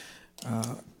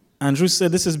Andrew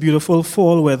said, this is beautiful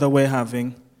fall weather we're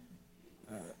having.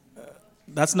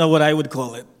 That's not what I would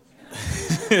call it.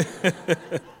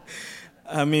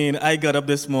 I mean, I got up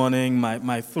this morning,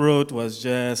 my throat was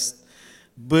just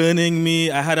burning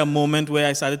me. I had a moment where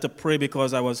I started to pray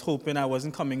because I was hoping I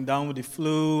wasn't coming down with the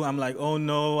flu. I'm like, oh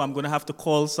no, I'm going to have to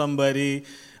call somebody.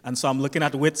 And so I'm looking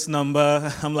at Whit's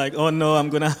number. I'm like, oh no, I'm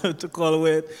going to have to call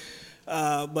Whit.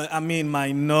 But I mean,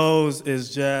 my nose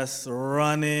is just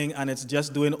running and it's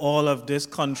just doing all of this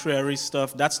contrary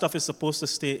stuff. That stuff is supposed to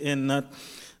stay in,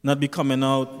 not be coming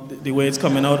out the way it's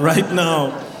coming out right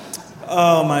now.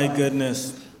 Oh my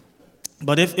goodness.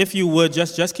 But if you would,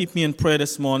 just keep me in prayer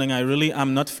this morning. I really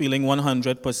am not feeling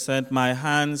 100%. My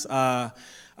hands are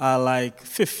like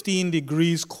 15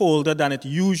 degrees colder than it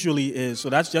usually is. So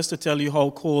that's just to tell you how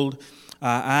cold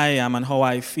I am and how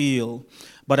I feel.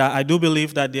 But I do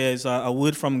believe that there is a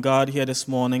word from God here this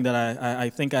morning that I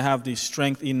think I have the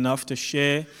strength enough to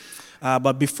share.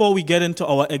 But before we get into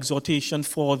our exhortation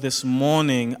for this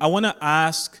morning, I want to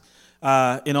ask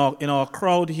in our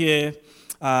crowd here,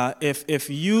 if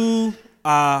you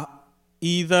are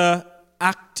either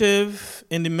active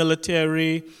in the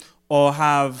military or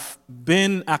have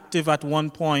been active at one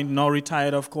point, now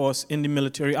retired, of course, in the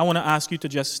military, I want to ask you to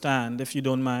just stand, if you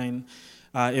don't mind.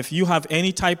 If you have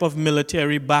any type of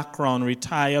military background,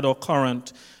 retired or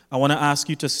current, I want to ask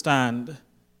you to stand.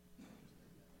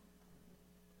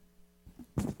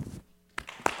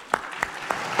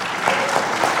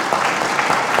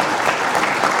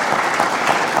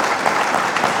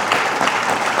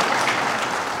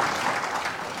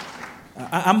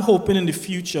 I'm hoping in the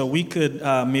future we could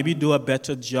maybe do a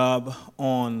better job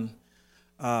on,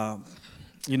 on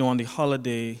the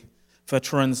holiday,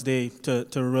 Veterans Day, to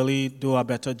really do a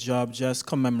better job just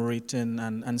commemorating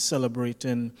and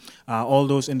celebrating all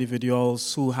those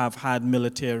individuals who have had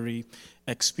military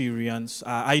experience.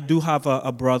 I do have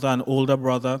a brother, an older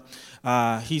brother.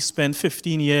 He spent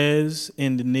 15 years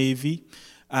in the Navy.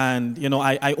 And,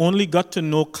 I only got to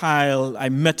know Kyle. I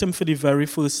met him for the very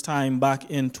first time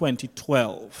back in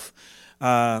 2012.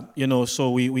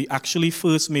 So we actually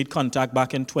first made contact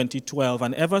back in 2012.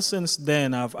 And ever since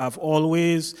then, I've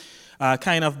always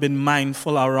kind of been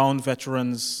mindful around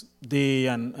Veterans Day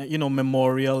and,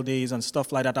 Memorial Days and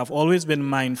stuff like that. I've always been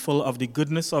mindful of the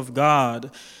goodness of God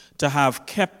to have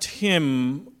kept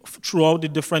him throughout the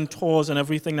different tours and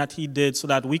everything that he did so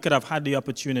that we could have had the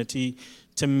opportunity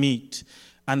to meet.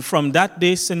 And from that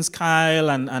day, since Kyle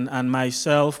and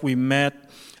myself, we met,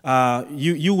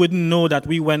 you wouldn't know that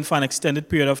we went for an extended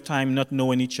period of time not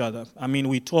knowing each other. I mean,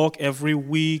 we talk every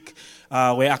week.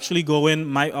 We're actually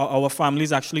our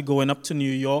family's actually going up to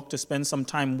New York to spend some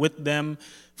time with them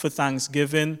for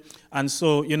Thanksgiving. And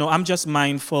so, I'm just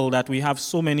mindful that we have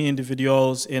so many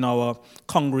individuals in our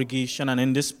congregation and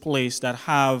in this place that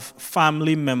have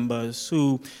family members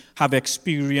who have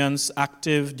experienced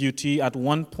active duty at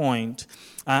one point.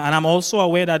 And I'm also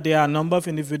aware that there are a number of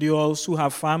individuals who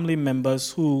have family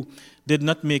members who did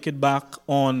not make it back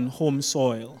on home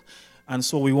soil. And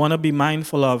so we want to be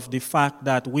mindful of the fact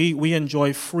that we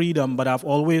enjoy freedom, but I've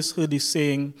always heard the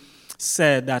saying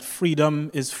said that freedom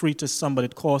is free to somebody,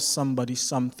 it costs somebody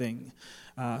something.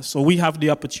 So we have the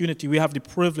opportunity, we have the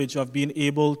privilege of being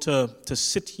able to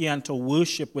sit here and to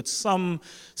worship with some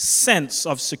sense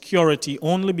of security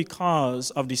only because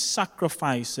of the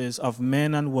sacrifices of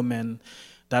men and women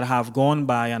that have gone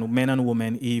by, and men and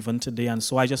women even today. And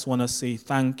so I just want to say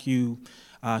thank you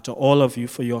to all of you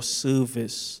for your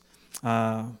service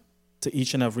to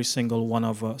each and every single one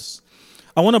of us.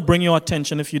 I want to bring your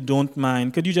attention, if you don't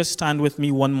mind. Could you just stand with me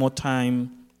one more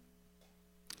time?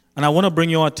 And I want to bring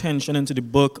your attention into the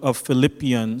book of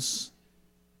Philippians.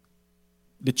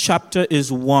 The chapter is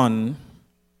 1.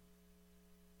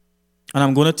 And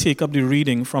I'm going to take up the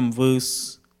reading from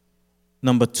verse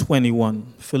number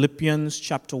 21. Philippians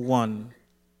chapter 1.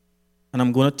 And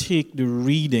I'm going to take the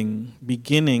reading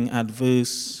beginning at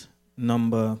verse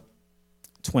number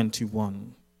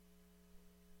 21.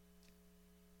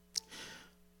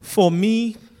 For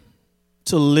me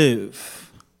to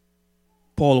live,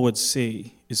 Paul would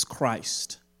say, is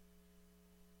Christ,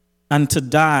 and to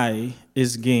die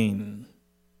is gain.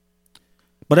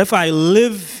 But if I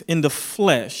live in the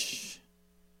flesh,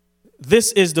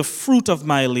 this is the fruit of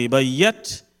my labor,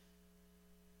 yet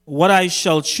what I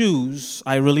shall choose,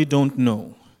 I really don't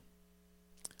know.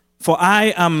 For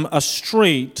I am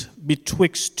astrait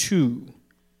betwixt two,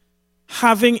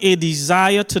 having a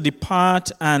desire to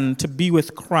depart and to be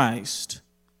with Christ,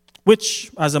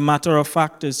 which, as a matter of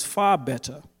fact, is far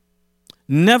better.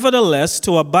 Nevertheless,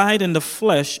 to abide in the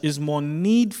flesh is more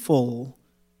needful,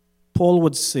 Paul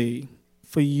would say,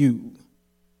 for you.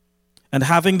 And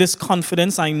having this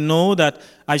confidence, I know that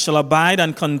I shall abide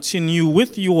and continue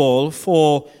with you all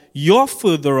for your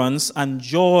furtherance and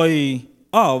joy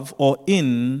of or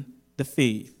in the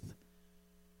faith,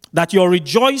 that your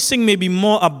rejoicing may be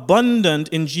more abundant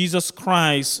in Jesus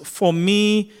Christ for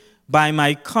me by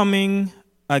my coming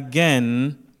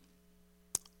again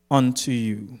unto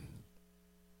you.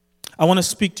 I want to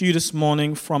speak to you this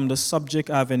morning from the subject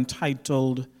I've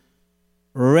entitled,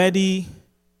 Ready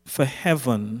for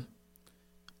Heaven,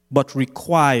 but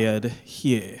Required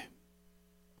Here.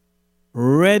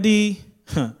 Ready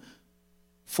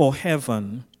for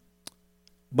heaven,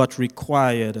 but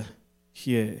required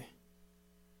here.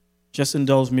 Just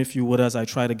indulge me, if you would, as I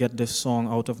try to get this song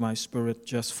out of my spirit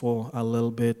just for a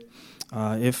little bit.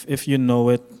 If you know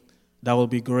it, that will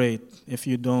be great. If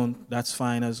you don't, that's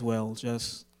fine as well.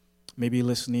 Just maybe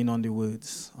listening on the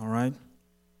words, all right?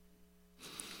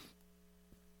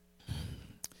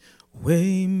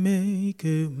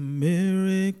 Waymaker,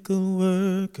 miracle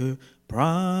worker,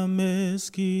 promise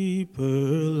keeper,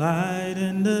 light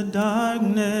in the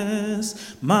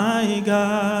darkness, my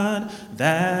God,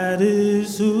 that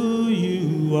is who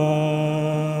you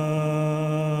are.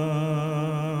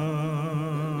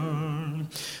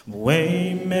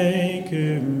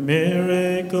 Waymaker,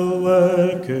 miracle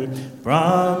worker,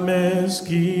 promise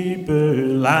keeper,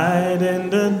 light in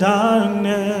the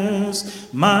darkness,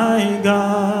 my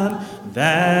God,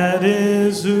 that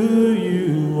is who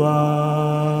you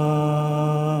are.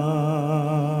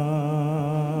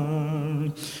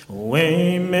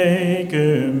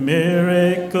 Waymaker,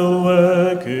 miracle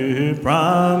worker,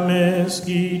 promise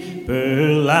keeper,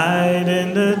 light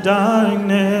in the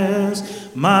darkness,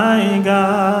 my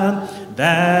God,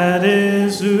 that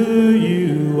is who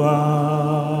you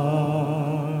are.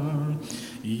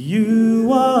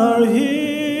 You are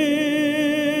here,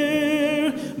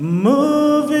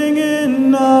 moving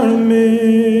in our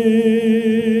midst.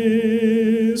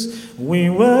 We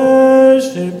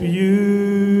worship you.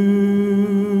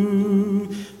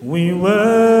 We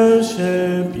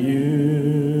worship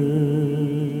you.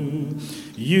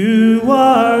 You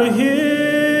are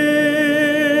here,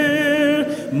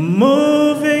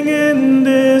 moving in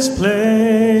this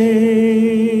place.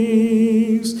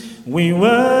 We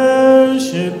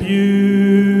worship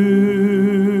you.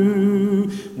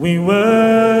 We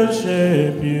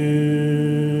worship you.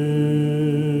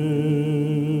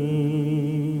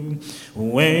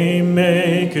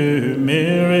 Waymaker,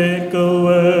 miracle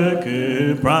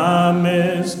worker,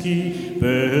 promise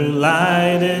keeper,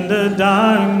 light in the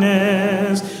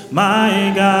darkness,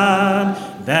 my God,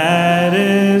 that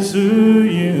is who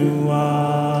you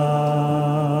are.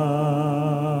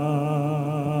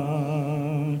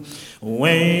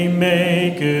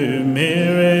 Waymaker,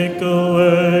 miracle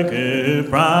worker,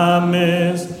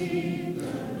 promise,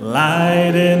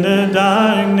 light in the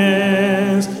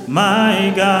darkness,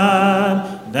 my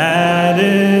God, that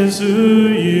is who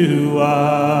you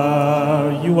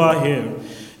are. You are here.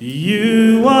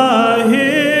 You are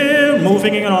here,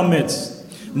 moving in our midst.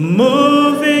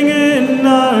 Moving in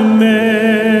our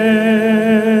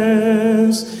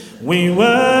midst. We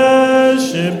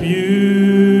worship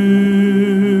you.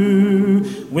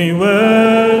 We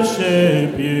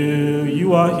worship you.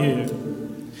 You are here.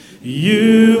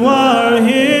 You are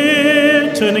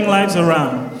here, turning lives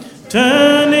around.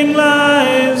 Turning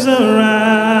lives around.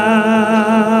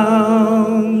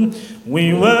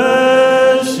 We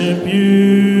worship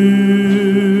you.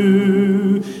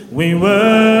 We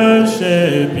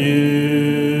worship you.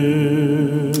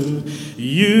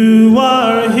 You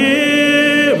are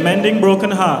here, mending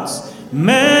broken hearts.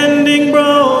 Mending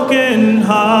broken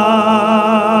hearts.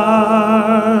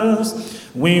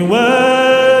 We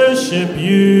worship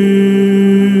you.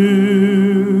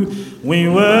 We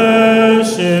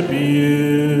worship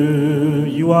you.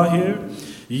 You are here.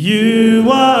 You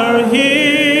are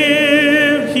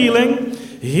here, healing,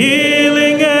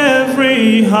 healing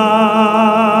every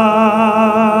heart.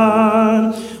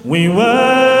 We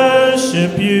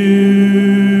worship you.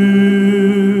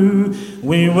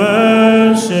 We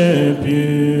worship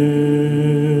you.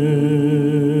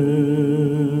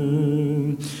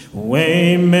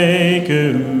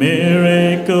 Waymaker,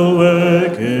 miracle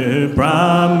worker,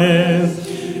 promise,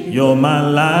 you're my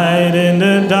light in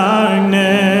the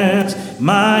darkness,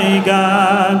 my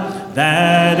God,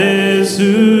 that is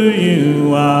who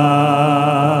you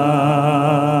are.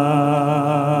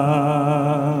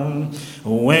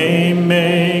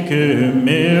 Waymaker,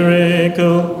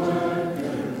 miracle,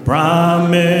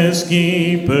 promise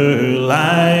keeper,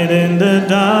 light in the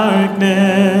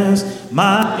darkness,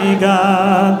 my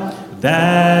God,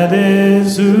 that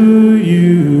is who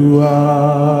you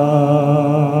are.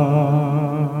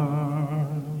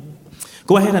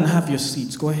 Go ahead and have your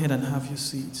seats. Go ahead and have your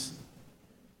seats.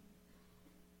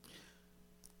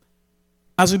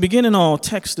 As we begin in our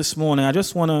text this morning, I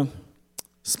just want to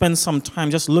spend some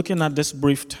time just looking at this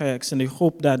brief text in the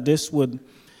hope that this would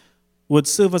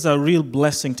serve as a real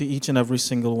blessing to each and every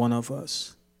single one of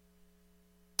us.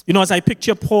 You know, as I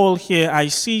picture Paul here, I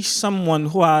see someone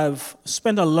who I've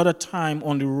spent a lot of time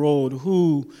on the road,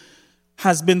 who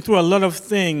has been through a lot of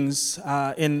things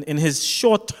in his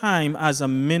short time as a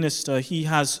minister. He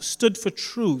has stood for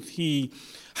truth. He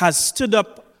has stood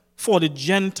up for the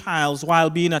Gentiles while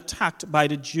being attacked by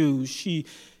the Jews.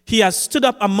 He has stood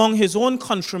up among his own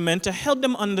countrymen to help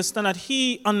them understand that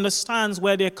he understands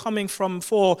where they're coming from.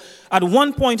 For at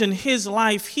one point in his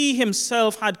life, he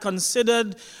himself had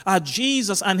considered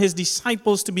Jesus and his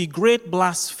disciples to be great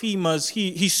blasphemers.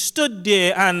 He stood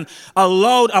there and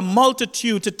allowed a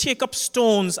multitude to take up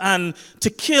stones and to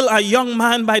kill a young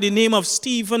man by the name of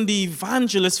Stephen the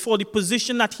evangelist for the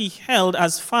position that he held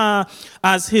as far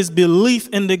as his belief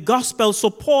in the gospel. So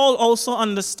Paul also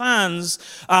understands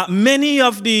many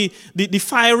of the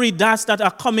fiery darts that are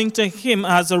coming to him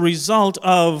as a result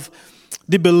of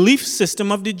the belief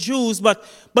system of the Jews.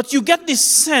 But you get this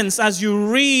sense as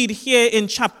you read here in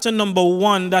chapter number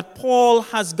 1 that Paul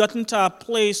has gotten to a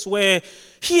place where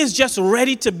he is just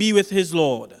ready to be with his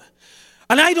Lord.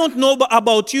 And I don't know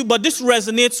about you, but this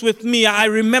resonates with me. I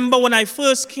remember when I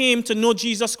first came to know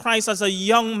Jesus Christ as a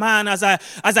young man, as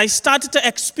I started to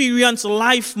experience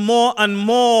life more and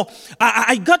more,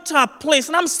 I got to a place,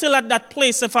 and I'm still at that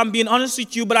place if I'm being honest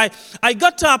with you, but I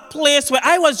got to a place where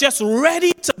I was just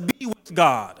ready to be with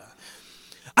God.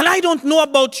 And I don't know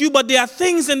about you, but there are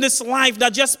things in this life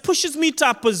that just pushes me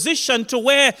to a position to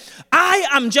where I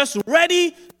am just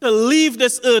ready to leave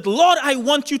this earth. Lord, I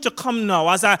want you to come now.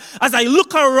 As I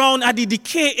look around at the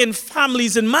decay in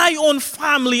families, in my own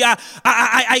family,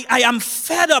 I am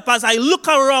fed up. As I look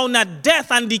around at death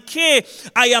and decay,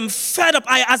 I am fed up.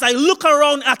 As I look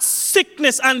around at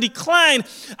sickness and decline,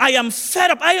 I am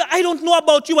fed up. I don't know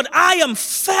about you, but I am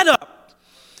fed up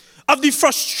of the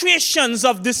frustrations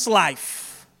of this life.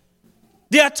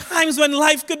 There are times when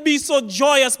life could be so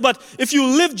joyous, but if you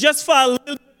live just for a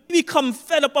little, we become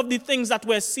fed up of the things that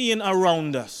we're seeing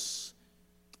around us.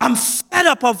 I'm fed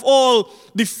up of all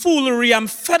the foolery. I'm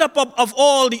fed up of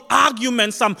all the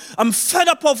arguments. I'm fed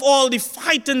up of all the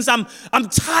fightings. I'm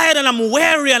tired and I'm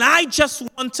weary, and I just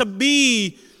want to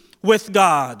be with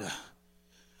God.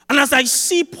 And as I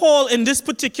see Paul in this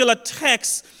particular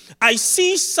text, I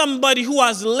see somebody who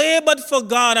has labored for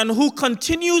God and who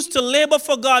continues to labor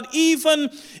for God even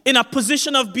in a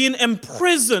position of being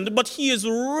imprisoned, but he is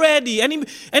ready.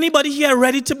 Anybody here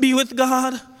ready to be with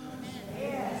God?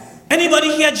 Yes.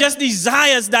 Anybody here just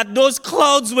desires that those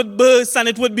clouds would burst and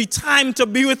it would be time to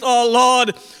be with our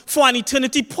Lord for an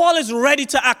eternity? Paul is ready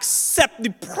to accept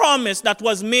the promise that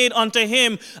was made unto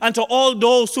him and to all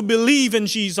those who believe in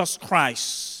Jesus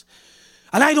Christ.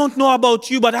 And I don't know about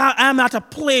you, but I'm at a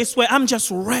place where I'm just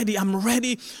ready. I'm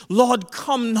ready. Lord,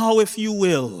 come now if you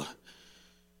will.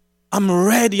 I'm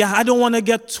ready. I don't want to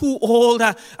get too old.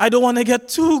 I don't want to get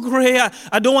too gray.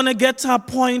 I don't want to get to a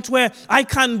point where I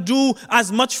can't do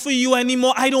as much for you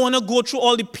anymore. I don't want to go through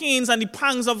all the pains and the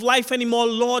pangs of life anymore.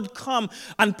 Lord, come.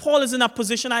 And Paul is in a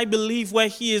position, I believe, where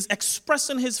he is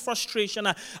expressing his frustration.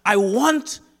 I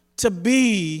want to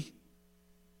be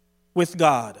with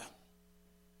God.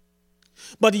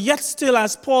 But yet still,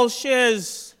 as Paul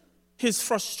shares his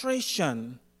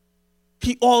frustration,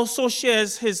 he also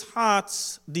shares his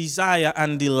heart's desire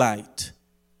and delight.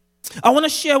 I want to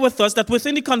share with us that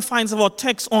within the confines of our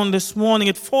text on this morning,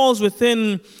 it falls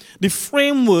within the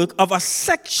framework of a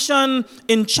section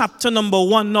in chapter number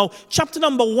 1. Now, chapter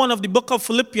number 1 of the book of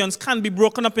Philippians can be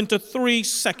broken up into 3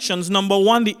 sections. Number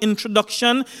 1, the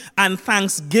introduction and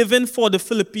thanksgiving for the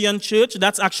Philippian church.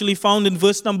 That's actually found in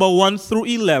verse number 1 through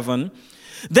 11.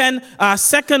 Then,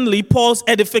 secondly, Paul's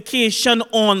edification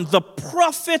on the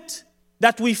profit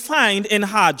that we find in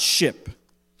hardship.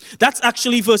 That's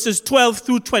actually verses 12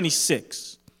 through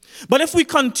 26. But if we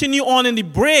continue on in the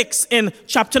breaks in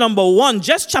chapter number 1,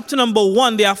 just chapter number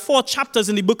 1, there are 4 chapters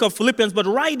in the book of Philippians, but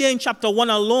right there in chapter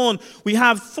 1 alone, we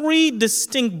have 3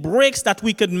 distinct breaks that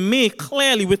we could make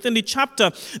clearly within the chapter.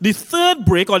 The third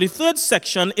break, or the third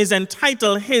section, is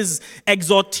entitled his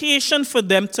exhortation for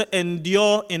them to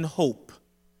endure in hope.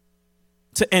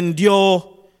 To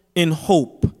endure in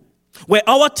hope. Where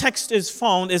our text is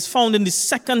found in the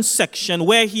second section,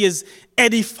 where he is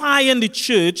edifying the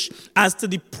church as to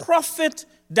the profit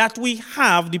that we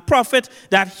have, the profit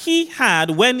that he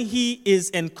had when he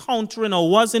is encountering or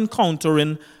was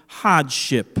encountering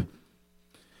hardship.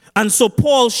 And so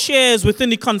Paul shares within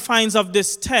the confines of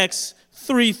this text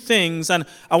three things, and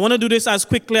I want to do this as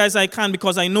quickly as I can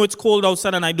because I know it's cold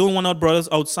outside and I don't want our brothers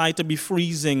outside to be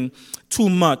freezing too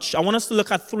much. I want us to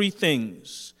look at three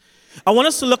things. I want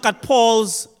us to look at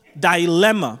Paul's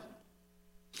dilemma.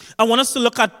 I want us to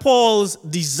look at Paul's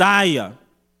desire.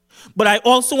 But I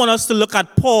also want us to look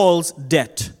at Paul's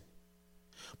debt.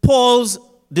 Paul's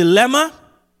dilemma,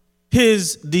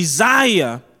 his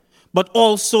desire, but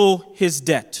also his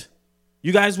debt.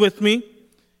 You guys with me?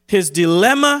 His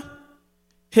dilemma,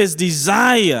 his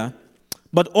desire,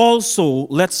 but also,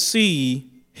 let's see,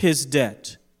 his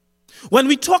debt. When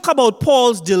we talk about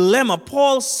Paul's dilemma,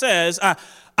 Paul says,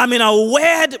 I'm in a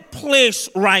weird place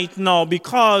right now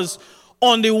because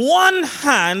on the one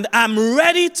hand, I'm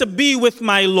ready to be with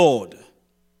my Lord.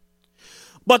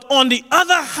 But on the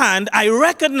other hand, I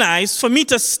recognize for me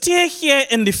to stay here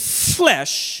in the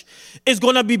flesh is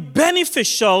going to be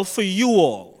beneficial for you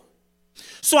all.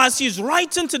 So as he's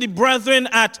writing to the brethren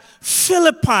at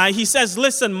Philippi, he says,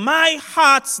 listen, my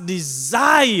heart's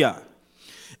desire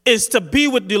is to be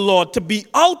with the Lord, to be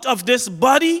out of this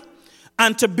body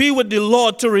and to be with the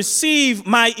Lord, to receive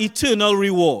my eternal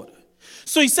reward.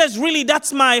 So he says, really,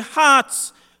 that's my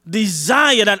heart's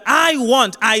desire that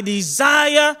I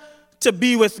desire to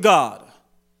be with God.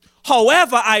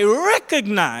 However, I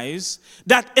recognize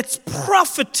that it's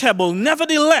profitable,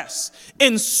 nevertheless,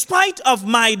 in spite of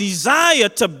my desire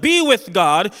to be with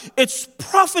God, it's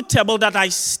profitable that I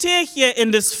stay here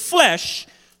in this flesh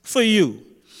for you.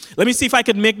 Let me see if I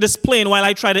can make this plain while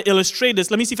I try to illustrate this.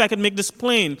 Let me see if I can make this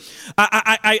plain.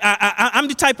 I'm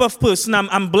the type of person,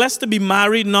 I'm blessed to be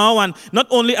married now, and not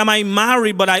only am I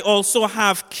married, but I also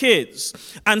have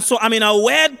kids. And so I'm in a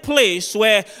weird place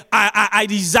where I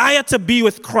desire to be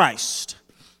with Christ.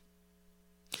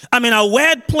 I'm in a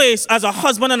weird place as a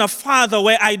husband and a father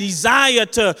where I desire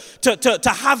to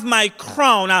have my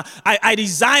crown. I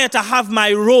desire to have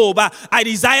my robe. I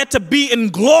desire to be in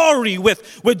glory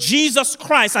with Jesus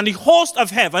Christ and the host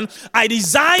of heaven. I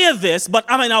desire this, but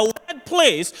I'm in a weird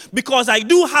place because I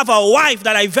do have a wife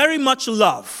that I very much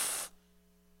love.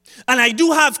 And I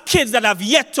do have kids that have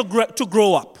yet to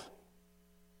grow up.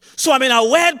 So I'm in a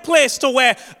weird place to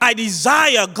where I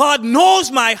desire, God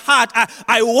knows my heart.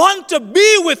 I want to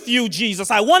be with you, Jesus.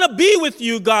 I want to be with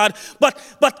you, God.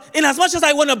 But in as much as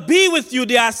I want to be with you,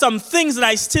 there are some things that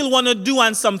I still want to do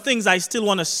and some things I still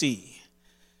want to see.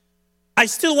 I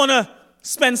still want to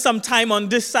spend some time on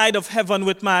this side of heaven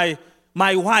with my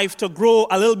wife to grow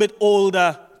a little bit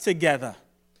older together.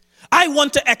 I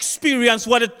want to experience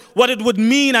what it would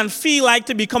mean and feel like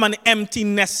to become an empty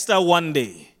nester one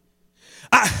day.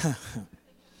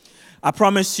 I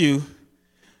promise you,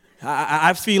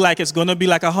 I feel like it's going to be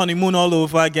like a honeymoon all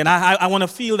over again. I want to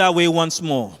feel that way once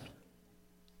more.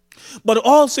 But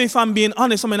also, if I'm being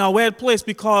honest, I'm in a weird place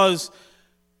because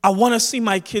I want to see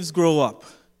my kids grow up.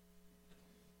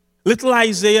 Little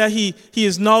Isaiah, he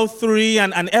is now 3,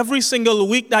 and every single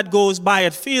week that goes by,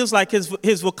 it feels like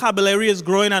his vocabulary is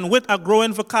growing, and with a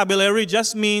growing vocabulary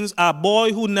just means a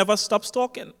boy who never stops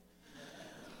talking.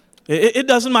 It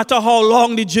doesn't matter how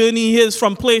long the journey is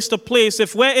from place to place.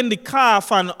 If we're in the car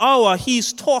for an hour,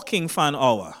 he's talking for an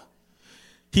hour.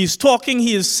 He's talking,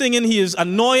 he is singing, he is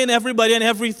annoying everybody and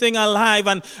everything alive,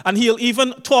 and he'll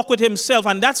even talk with himself.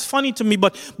 And that's funny to me,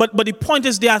 but the point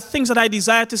is there are things that I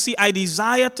desire to see. I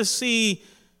desire to see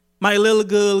my little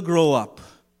girl grow up.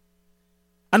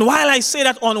 And while I say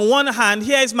that on one hand,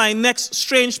 here is my next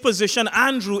strange position,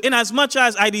 Andrew. In as much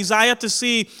as I desire to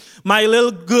see my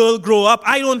little girl grow up,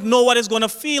 I don't know what it's going to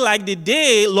feel like the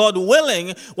day, Lord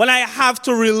willing, when I have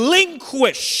to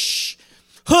relinquish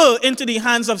her into the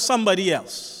hands of somebody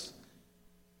else.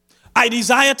 I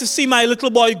desire to see my little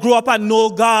boy grow up and know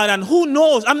God, and who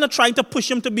knows, I'm not trying to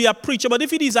push him to be a preacher, but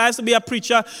if he desires to be a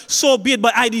preacher, so be it.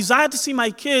 But I desire to see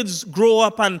my kids grow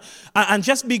up and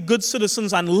just be good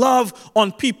citizens and love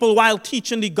on people while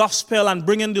teaching the gospel and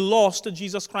bringing the lost to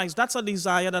Jesus Christ. That's a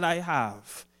desire that I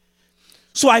have.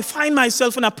 So I find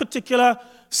myself in a particular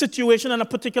situation and a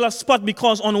particular spot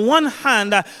because on one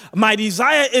hand, my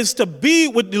desire is to be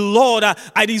with the Lord.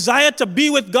 I desire to be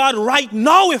with God right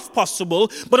now if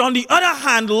possible. But on the other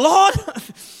hand, Lord,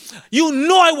 you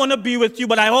know I want to be with you,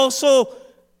 but I also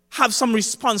have some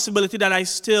responsibility that I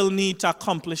still need to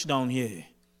accomplish down here.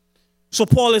 So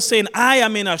Paul is saying, I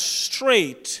am in a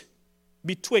strait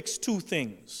betwixt two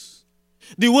things.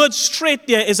 The word straight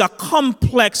there is a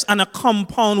complex and a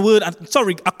compound word. A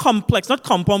complex, not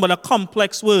compound, but a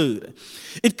complex word.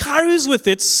 It carries with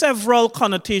it several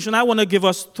connotations. I want to give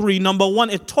us 3. Number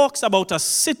 1, it talks about a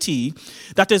city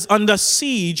that is under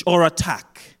siege or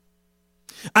attack.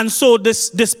 And so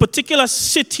this particular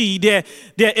city, there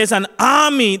is an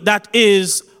army that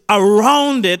is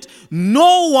around it,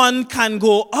 no one can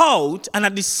go out, and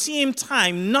at the same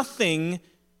time, nothing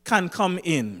can come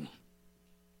in.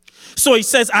 So he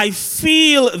says, I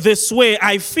feel this way.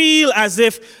 I feel as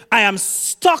if I am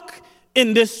stuck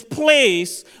in this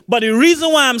place, but the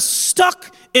reason why I'm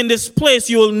stuck in this place,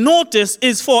 you will notice,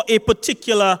 is for a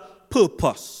particular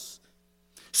purpose.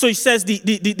 So he says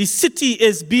the city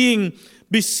is being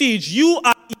besieged. You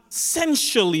are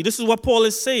essentially, this is what Paul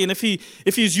is saying, if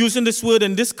he's using this word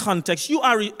in this context, you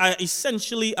are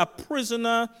essentially a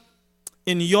prisoner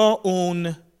in your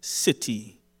own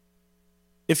city.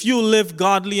 If you live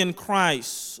godly in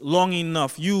Christ long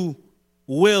enough, you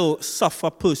will suffer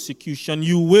persecution.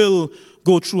 You will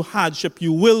go through hardship.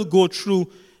 You will go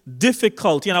through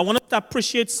difficulty. And I want to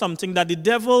appreciate something, that the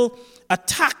devil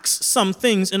attacks some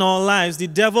things in our lives. The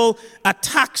devil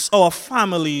attacks our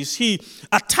families. He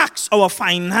attacks our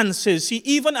finances. He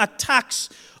even attacks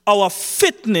our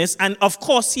fitness. And of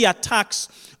course, he attacks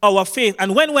our faith.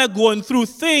 And when we're going through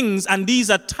things and these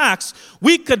attacks,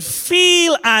 we could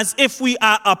feel as if we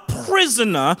are a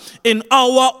prisoner in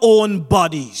our own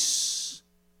bodies.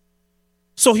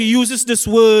 So he uses this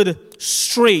word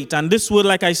straight, and this word,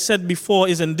 like I said before,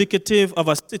 is indicative of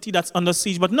a city that's under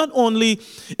siege. But not only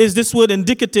is this word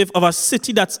indicative of a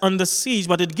city that's under siege,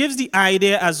 but it gives the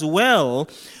idea as well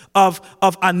of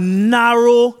a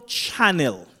narrow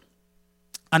channel.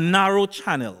 A narrow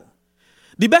channel.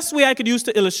 The best way I could use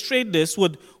to illustrate this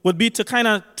would be to kind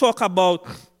of talk about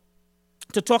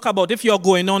if you're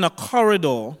going on a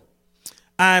corridor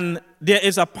and there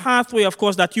is a pathway, of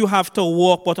course, that you have to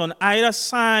walk, but on either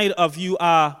side of you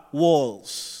are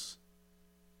walls.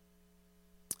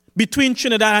 Between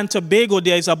Trinidad and Tobago,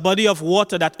 there is a body of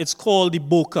water that it's called the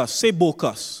Bocas. Say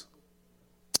Bocas.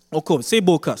 Okay, say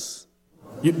Bocas.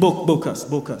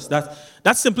 Bocas.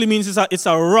 That simply means it's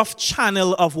a rough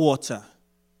channel of water.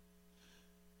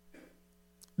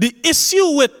 The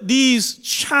issue with these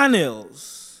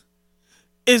channels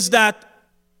is that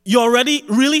you're already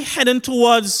really heading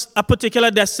towards a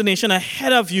particular destination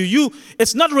ahead of you.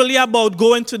 It's not really about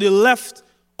going to the left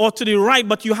or to the right,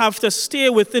 but you have to stay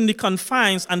within the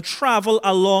confines and travel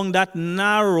along that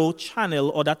narrow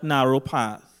channel or that narrow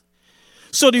path.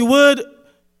 So the word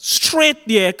straight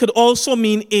there could also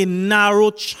mean a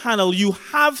narrow channel. You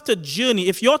have to journey.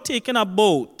 If you're taking a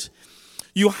boat,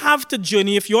 you have to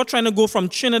journey. If you're trying to go from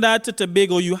Trinidad to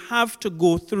Tobago, you have to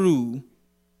go through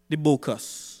the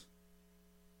Bocas.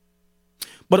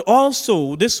 But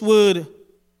also, this word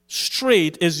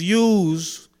straight is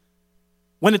used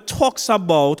when it talks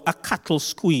about a cattle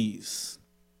squeeze.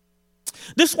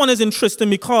 This one is interesting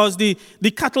because the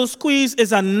cattle squeeze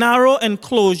is a narrow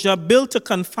enclosure built to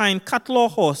confine cattle or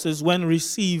horses when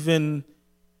receiving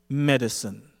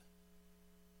medicine.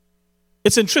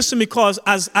 It's interesting because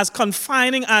as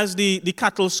confining as the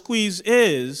cattle squeeze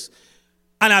is,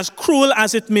 and as cruel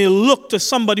as it may look to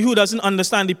somebody who doesn't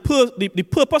understand the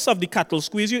purpose of the cattle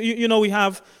squeeze, you know we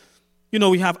have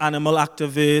animal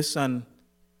activists, and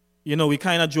we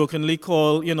kind of jokingly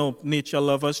call nature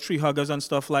lovers tree huggers and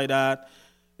stuff like that.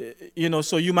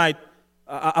 So you might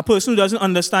a person who doesn't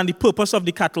understand the purpose of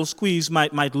the cattle squeeze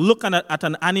might look at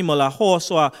an animal, a horse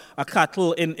or a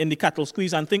cattle in the cattle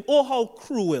squeeze, and think, oh, how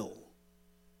cruel.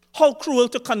 How cruel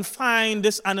to confine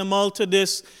this animal to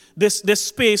this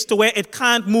space to where it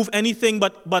can't move anything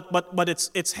but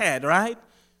its head, right?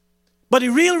 But the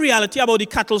real reality about the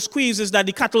cattle squeeze is that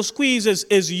the cattle squeeze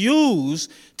is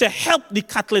used to help the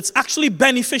cattle. It's actually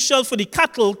beneficial for the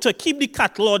cattle to keep the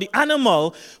cattle or the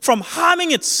animal from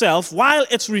harming itself while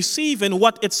it's receiving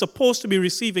what it's supposed to be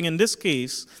receiving, in this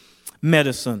case,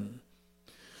 medicine.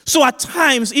 So at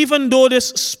times, even though this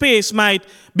space might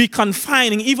be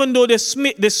confining, even though this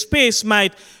space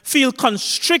might feel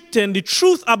constricting, the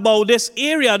truth about this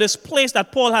area, this place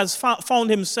that Paul has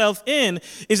found himself in,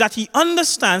 is that he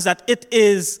understands that it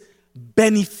is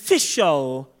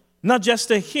beneficial, not just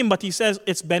to him, but he says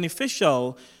it's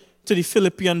beneficial to the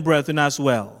Philippian brethren as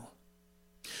well.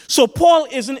 So Paul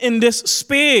isn't in this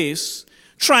space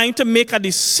trying to make a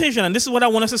decision, and this is what I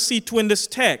want us to see too in this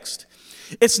text.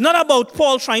 It's not about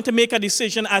Paul trying to make a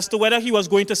decision as to whether he was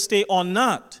going to stay or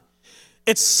not.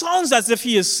 It sounds as if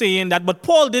he is saying that, but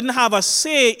Paul didn't have a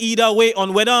say either way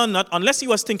on whether or not, unless he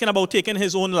was thinking about taking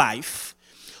his own life.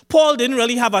 Paul didn't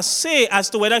really have a say as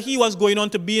to whether he was going on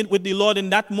to be with the Lord in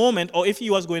that moment or if he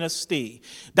was going to stay.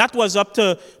 That was up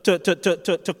to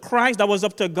Christ, that was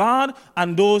up to God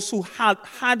and those who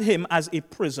had him as a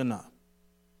prisoner.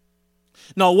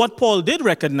 Now, what Paul did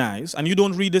recognize, and you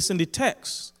don't read this in the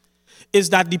text, is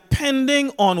that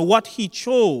depending on what he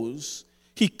chose,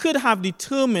 he could have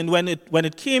determined when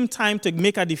it came time to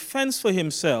make a defense for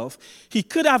himself, he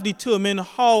could have determined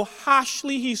how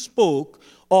harshly he spoke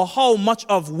or how much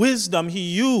of wisdom he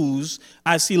used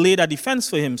as he laid a defense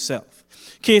for himself.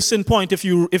 Case in point, if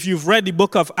you've read the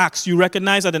book of Acts, you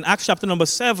recognize that in Acts chapter number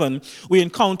 7, we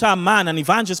encounter a man, an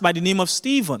evangelist by the name of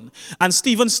Stephen. And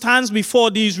Stephen stands before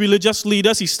these religious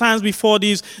leaders, he stands before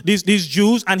these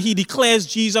Jews, and he declares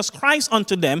Jesus Christ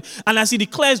unto them. And as he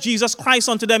declares Jesus Christ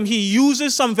unto them, he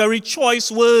uses some very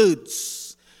choice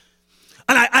words.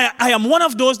 And I am one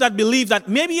of those that believe that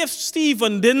maybe if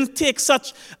Stephen didn't take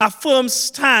such a firm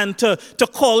stand to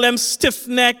call them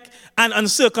stiff-necked and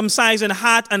uncircumcised in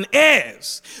heart and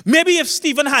ears, maybe if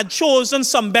Stephen had chosen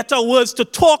some better words to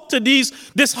talk to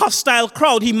this hostile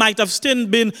crowd, he might have still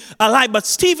been alive. But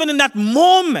Stephen in that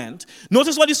moment,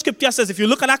 notice what the scripture says. If you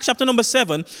look at Acts chapter number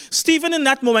 7, Stephen in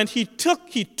that moment, he took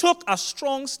a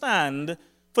strong stand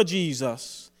for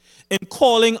Jesus in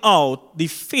calling out the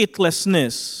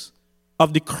faithlessness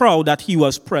of the crowd that he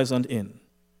was present in.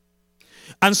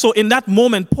 And so in that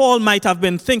moment, Paul might have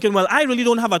been thinking, well, I really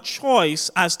don't have a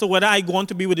choice as to whether I go on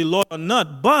to be with the Lord or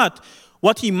not. But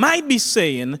what he might be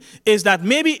saying is that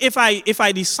maybe if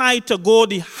I decide to go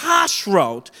the harsh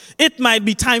route, it might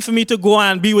be time for me to go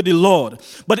and be with the Lord.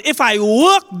 But if I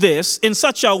work this in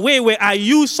such a way where I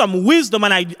use some wisdom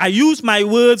and I use my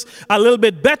words a little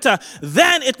bit better,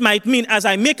 then it might mean as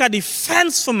I make a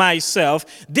defense for myself,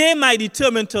 they might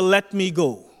determine to let me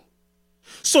go.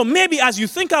 So maybe as you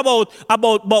think about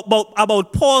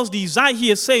Paul's desire,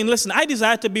 he is saying, listen, I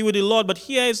desire to be with the Lord, but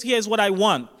here's what I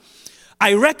want.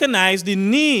 I recognize the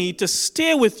need to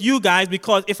stay with you guys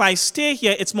because if I stay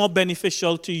here, it's more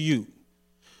beneficial to you.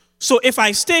 So if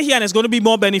I stay here and it's going to be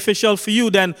more beneficial for you,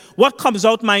 then what comes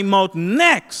out my mouth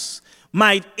next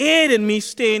might aid in me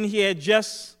staying here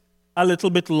just a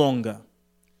little bit longer.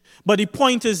 But the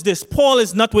point is this, Paul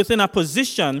is not within a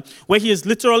position where he is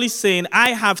literally saying, I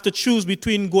have to choose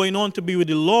between going on to be with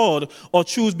the Lord or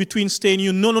choose between staying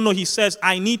you. No. He says,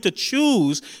 I need to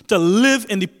choose to live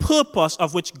in the purpose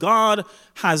of which God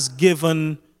has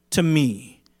given to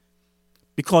me.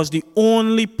 Because the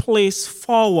only place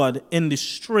forward in the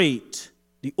straight,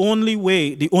 the only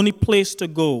way, the only place to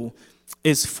go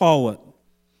is forward.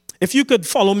 If you could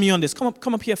follow me on this,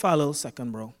 come up here for a little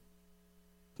second, bro.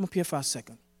 Come up here for a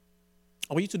second.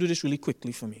 I want you to do this really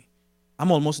quickly for me.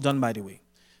 I'm almost done, by the way.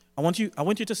 I want you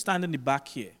to stand in the back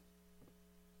here.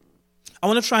 I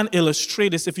want to try and illustrate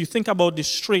this. If you think about the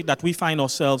strait that we find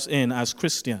ourselves in as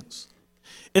Christians,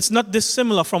 it's not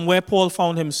dissimilar from where Paul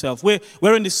found himself.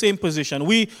 We're in the same position.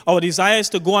 Our desire is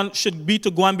should be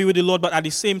to go and be with the Lord, but at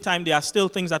the same time, there are still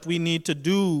things that we need to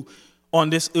do on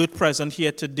this earth present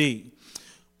here today.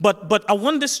 But I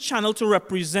want this channel to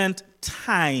represent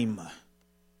time.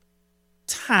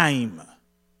 Time.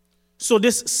 So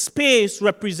this space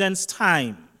represents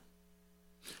time.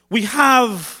 We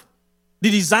have the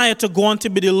desire to go on to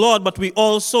be the Lord, but we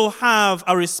also have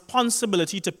a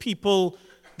responsibility to people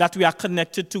that we are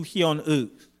connected to here on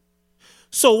earth.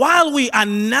 So while we are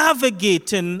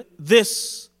navigating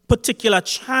this particular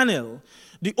channel,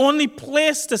 the only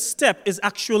place to step is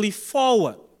actually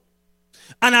forward.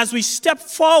 And as we step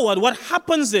forward, what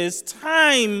happens is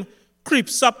time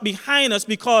creeps up behind us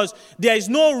because there is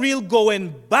no real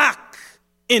going back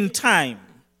in time.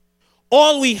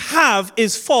 All we have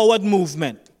is forward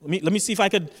movement. Let me see if I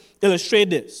could illustrate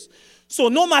this. So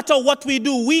no matter what we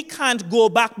do, we can't go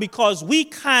back because we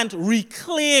can't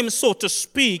reclaim, so to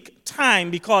speak,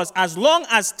 time, because as long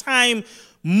as time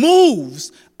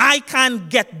moves, I can't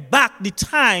get back the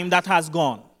time that has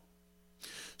gone.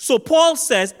 So Paul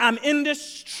says, I'm in this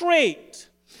strait.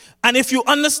 And if you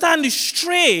understand the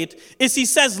strait, is he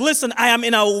says, listen, I am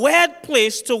in a weird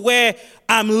place to where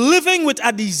I'm living with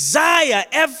a desire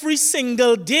every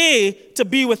single day to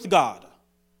be with God.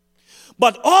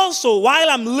 But also, while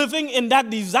I'm living in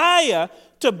that desire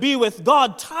to be with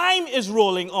God, time is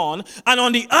rolling on. And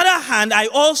on the other hand, I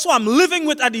also am living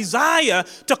with a desire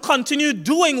to continue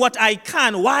doing what I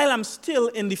can while I'm still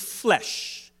in the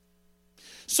flesh.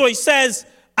 So he says,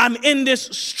 I'm in this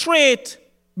strait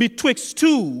betwixt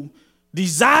two,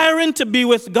 desiring to be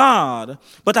with God,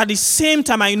 but at the same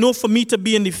time, I know for me to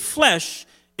be in the flesh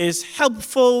is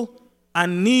helpful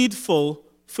and needful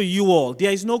for you all.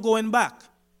 There is no going back.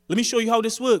 Let me show you how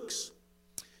this works.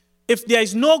 If there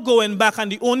is no going back and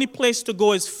the only place to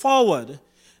go is forward,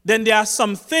 then there are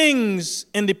some things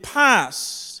in the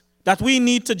past that we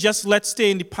need to just let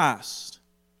stay in the past.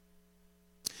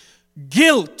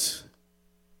 Guilt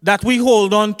that we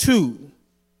hold on to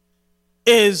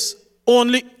is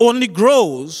only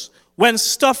grows when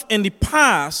stuff in the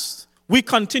past we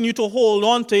continue to hold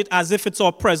on to it as if it's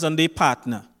our present-day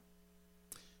partner.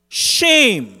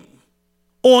 Shame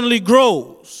only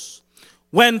grows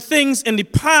when things in the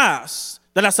past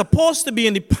that are supposed to be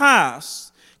in the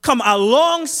past come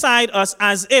alongside us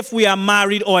as if we are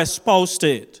married or espoused to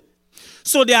it.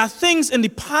 So there are things in the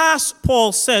past,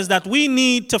 Paul says, that we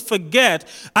need to forget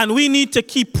and we need to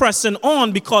keep pressing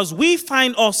on because we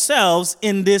find ourselves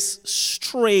in this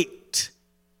strait.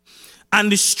 And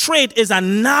the strait is a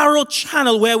narrow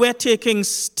channel where we're taking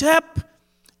step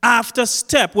after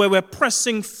step, where we're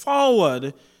pressing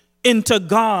forward into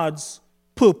God's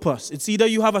purpose. It's either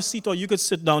you have a seat or you could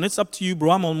sit down. It's up to you,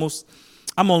 bro. I'm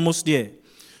almost there.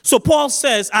 So Paul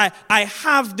says, I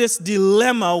have this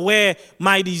dilemma where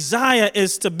my desire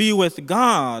is to be with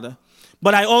God,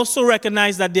 but I also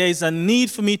recognize that there is a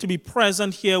need for me to be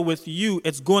present here with you.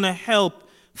 It's going to help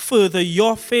further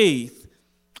your faith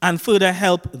and further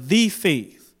help the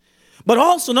faith. But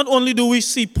also, not only do we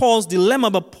see Paul's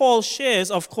dilemma, but Paul shares,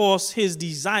 of course, his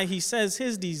desire. He says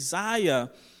his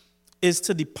desire is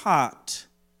to depart.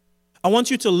 I want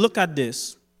you to look at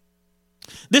this.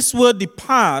 This word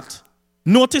depart,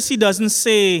 notice he doesn't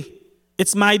say,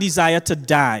 it's my desire to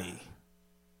die.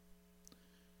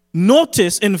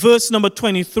 Notice in verse number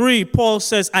 23, Paul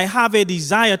says, I have a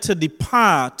desire to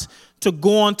depart, to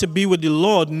go on to be with the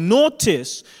Lord.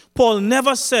 Notice, Paul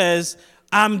never says,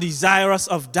 I'm desirous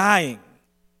of dying.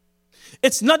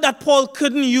 It's not that Paul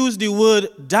couldn't use the word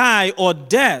die or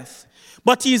death,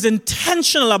 but he is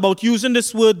intentional about using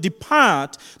this word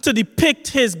depart to depict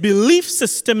his belief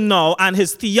system now and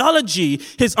his theology,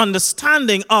 his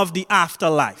understanding of the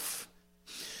afterlife.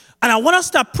 And I want us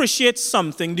to appreciate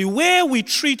something. The way we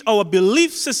treat our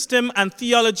belief system and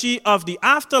theology of the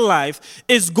afterlife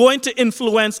is going to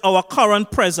influence our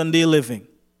current present-day living.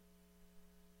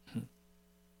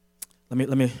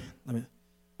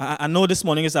 I know this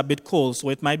morning is a bit cold, so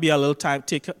it might be a little time,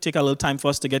 take a little time for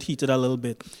us to get heated a little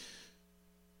bit.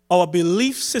 Our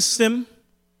belief system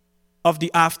of the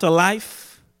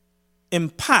afterlife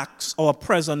impacts our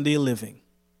present-day living.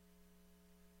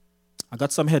 I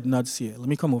got some head nods here. Let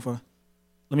me come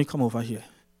over here.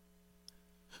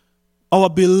 Our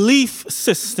belief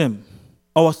system,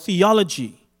 our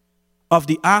theology of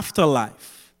the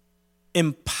afterlife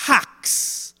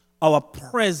impacts our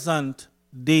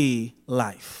present-day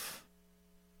life.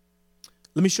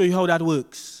 Let me show you how that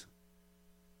works.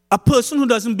 A person who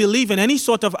doesn't believe in any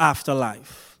sort of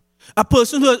afterlife, a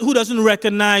person who doesn't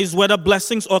recognize whether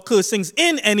blessings or cursings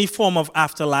in any form of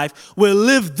afterlife will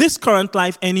live this current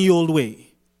life any old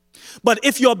way. But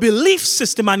if your belief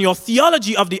system and your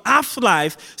theology of the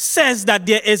afterlife says that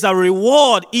there is a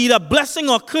reward, either blessing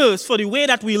or curse, for the way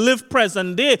that we live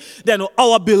present day, then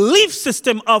our belief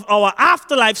system of our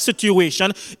afterlife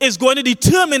situation is going to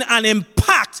determine and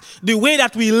impact the way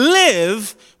that we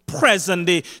live present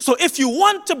day. So if you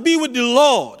want to be with the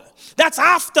Lord, that's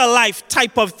afterlife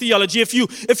type of theology.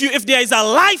 If there is a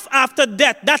life after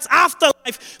death, that's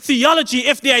afterlife theology.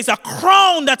 If there is a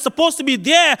crown that's supposed to be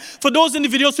there for those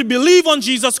individuals who believe on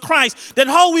Jesus Christ, then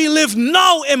how we live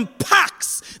now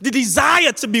impacts the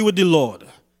desire to be with the Lord.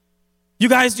 You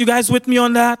guys with me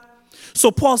on that?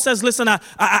 So Paul says, listen,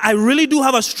 I really do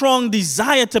have a strong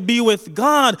desire to be with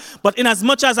God, but in as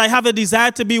much as I have a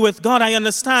desire to be with God, I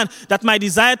understand that my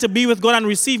desire to be with God and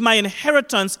receive my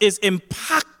inheritance is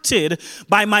impacted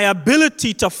by my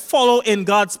ability to follow in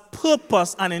God's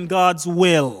purpose and in God's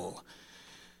will.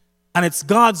 And it's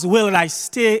God's will that I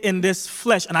stay in this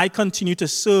flesh and I continue to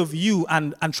serve you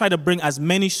and try to bring as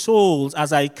many souls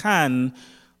as I can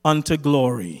unto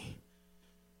glory.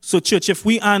 So, church, if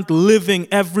we aren't living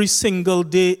every single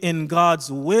day in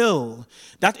God's will,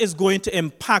 that is going to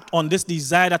impact on this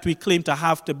desire that we claim to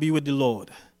have to be with the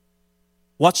Lord.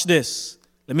 Watch this.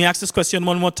 Let me ask this question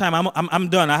one more time. I'm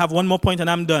done. I have one more point and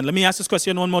I'm done. Let me ask this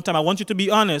question one more time. I want you to be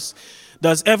honest.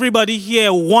 Does everybody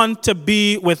here want to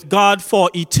be with God for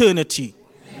eternity?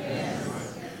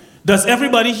 Yes. Does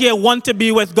everybody here want to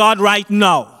be with God right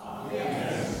now?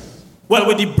 Well,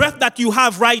 with the breath that you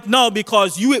have right now,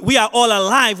 because we are all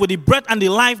alive, with the breath and the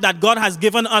life that God has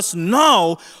given us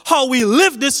now, how we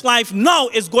live this life now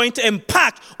is going to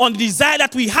impact on the desire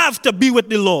that we have to be with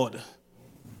the Lord.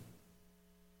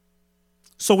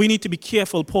 So we need to be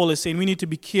careful, Paul is saying, we need to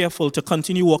be careful to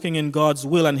continue walking in God's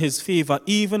will and his favor,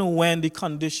 even when the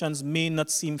conditions may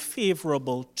not seem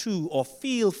favorable to or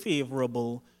feel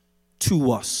favorable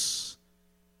to us.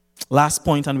 Last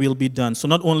point and we'll be done. So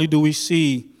not only do we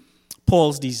see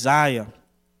Paul's desire,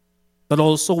 but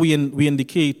also we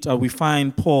indicate, we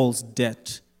find Paul's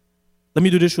debt. Let me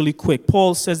do this really quick.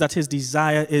 Paul says that his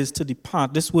desire is to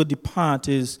depart. This word depart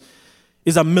is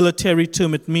is a military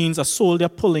term. It means a soldier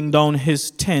pulling down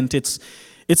his tent. It's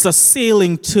a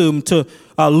sailing term to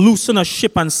loosen a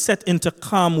ship and set into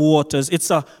calm waters. It's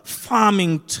a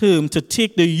farming term to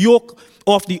take the yoke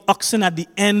off the oxen at the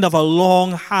end of a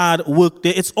long, hard work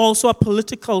day. It's also a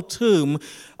political term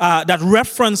that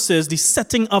references the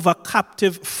setting of a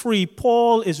captive free.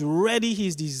 Paul is ready.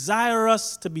 He's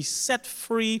desirous to be set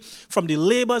free from the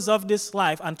labors of this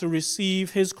life and to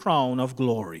receive his crown of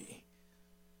glory.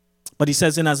 But he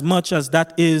says, inasmuch as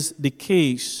that is the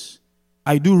case,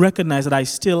 I do recognize that I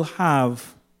still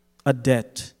have a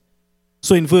debt.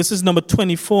 So in verses number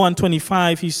 24 and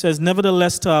 25, he says,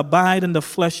 nevertheless, to abide in the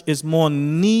flesh is more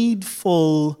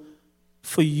needful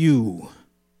for you.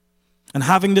 And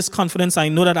having this confidence, I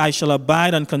know that I shall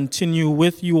abide and continue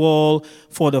with you all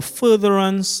for the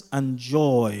furtherance and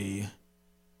joy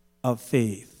of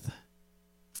faith.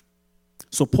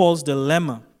 So Paul's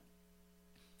dilemma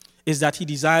is that he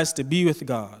desires to be with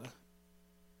God,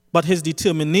 but his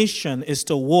determination is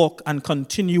to walk and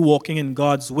continue walking in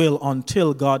God's will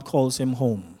until God calls him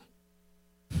home.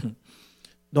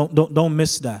 Don't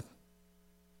miss that.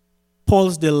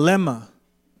 Paul's dilemma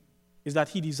is that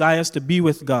he desires to be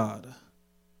with God,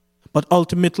 but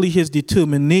ultimately his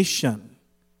determination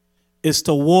is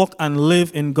to walk and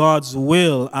live in God's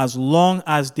will as long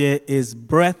as there is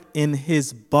breath in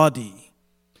his body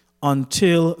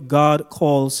until God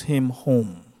calls him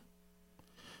home.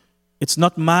 It's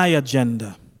not my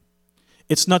agenda.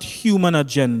 It's not human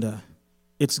agenda.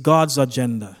 It's God's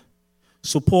agenda.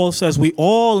 So Paul says we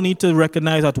all need to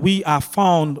recognize that we are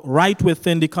found right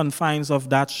within the confines of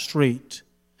that strait.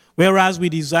 Whereas we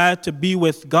desire to be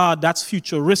with God, that's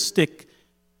futuristic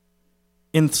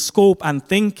in scope and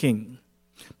thinking.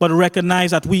 But recognize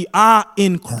that we are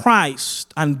in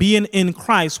Christ, and being in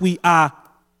Christ, we are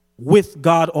with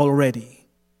God already.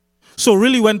 So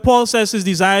really, when Paul says his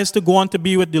desire is to go on to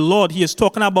be with the Lord, he is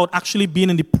talking about actually being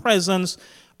in the presence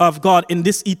of God in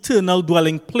this eternal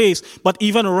dwelling place. But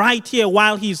even right here,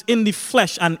 while he's in the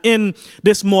flesh and in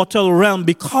this mortal realm,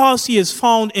 because he is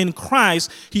found in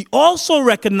Christ, he also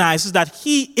recognizes that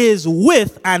he is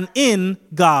with and in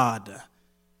God.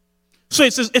 So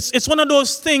it's one of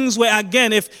those things where,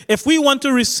 again, if we want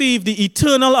to receive the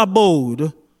eternal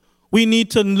abode, we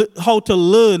need to how to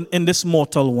learn in this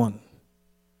mortal one.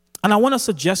 And I want to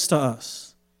suggest to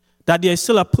us that there is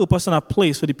still a purpose and a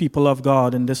place for the people of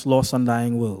God in this lost and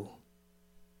dying world.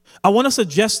 I want to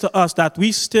suggest to us that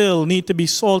we still need to be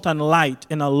salt and light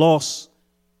in a lost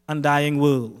and dying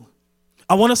world.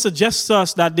 I want to suggest to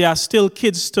us that there are still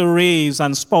kids to raise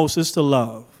and spouses to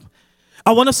love.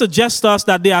 I want to suggest to us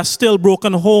that there are still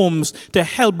broken homes to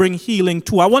help bring healing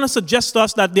to. I want to suggest to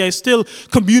us that there are still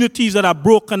communities that are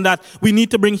broken that we need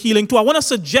to bring healing to. I want to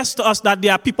suggest to us that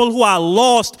there are people who are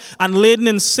lost and laden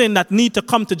in sin that need to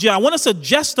come to Jesus. I want to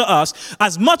suggest to us,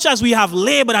 as much as we have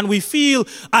labored and we feel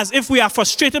as if we are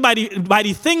frustrated by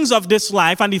the things of this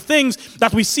life and the things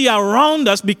that we see around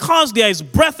us, because there is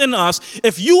breath in us,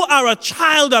 if you are a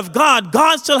child of God,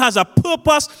 God still has a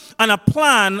purpose and a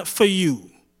plan for you.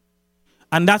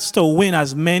 And that's to win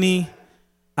as many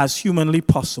as humanly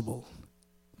possible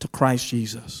to Christ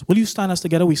Jesus. Will you stand us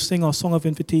together? We sing our song of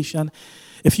invitation.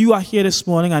 If you are here this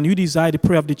morning and you desire the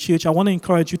prayer of the church, I want to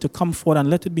encourage you to come forward and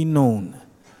let it be known.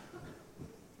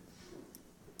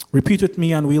 Repeat with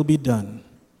me and we'll be done.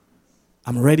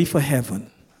 I'm ready for heaven,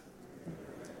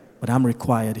 but I'm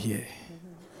required here.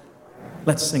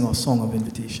 Let's sing our song of invitation.